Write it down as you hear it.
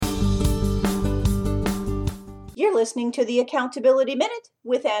You're listening to the Accountability Minute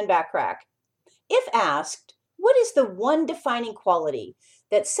with Ann Backrack. If asked, what is the one defining quality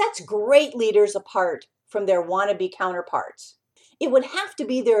that sets great leaders apart from their wannabe counterparts? It would have to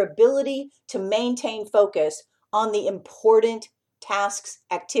be their ability to maintain focus on the important tasks,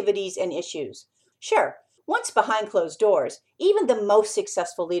 activities, and issues. Sure, once behind closed doors, even the most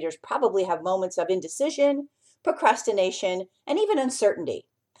successful leaders probably have moments of indecision, procrastination, and even uncertainty.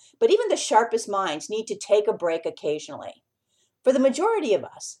 But even the sharpest minds need to take a break occasionally. For the majority of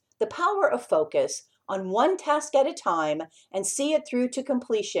us, the power of focus on one task at a time and see it through to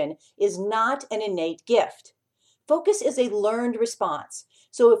completion is not an innate gift. Focus is a learned response.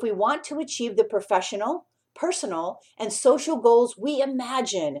 So if we want to achieve the professional, personal, and social goals we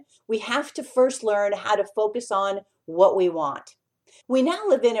imagine, we have to first learn how to focus on what we want. We now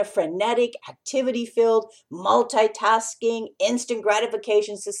live in a frenetic, activity-filled, multitasking, instant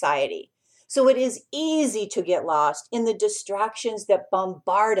gratification society. So it is easy to get lost in the distractions that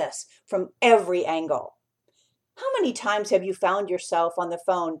bombard us from every angle. How many times have you found yourself on the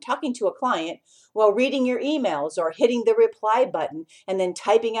phone talking to a client while reading your emails or hitting the reply button and then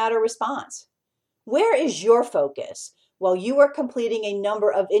typing out a response? Where is your focus while you are completing a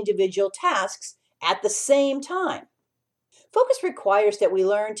number of individual tasks at the same time? Focus requires that we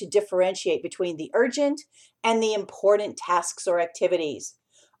learn to differentiate between the urgent and the important tasks or activities.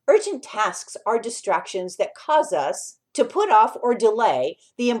 Urgent tasks are distractions that cause us to put off or delay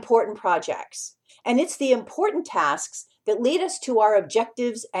the important projects. And it's the important tasks that lead us to our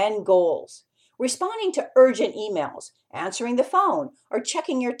objectives and goals. Responding to urgent emails, answering the phone, or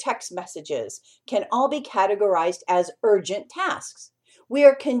checking your text messages can all be categorized as urgent tasks. We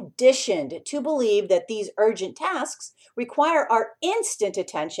are conditioned to believe that these urgent tasks require our instant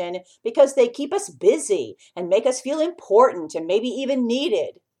attention because they keep us busy and make us feel important and maybe even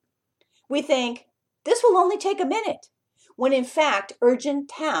needed. We think, this will only take a minute, when in fact, urgent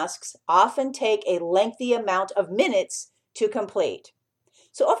tasks often take a lengthy amount of minutes to complete.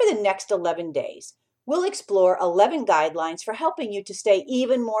 So over the next 11 days, we'll explore 11 guidelines for helping you to stay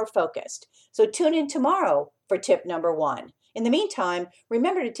even more focused. So tune in tomorrow for tip number 1. In the meantime,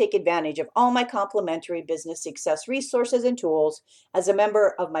 remember to take advantage of all my complimentary business success resources and tools as a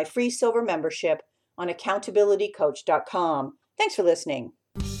member of my free silver membership on accountabilitycoach.com. Thanks for listening.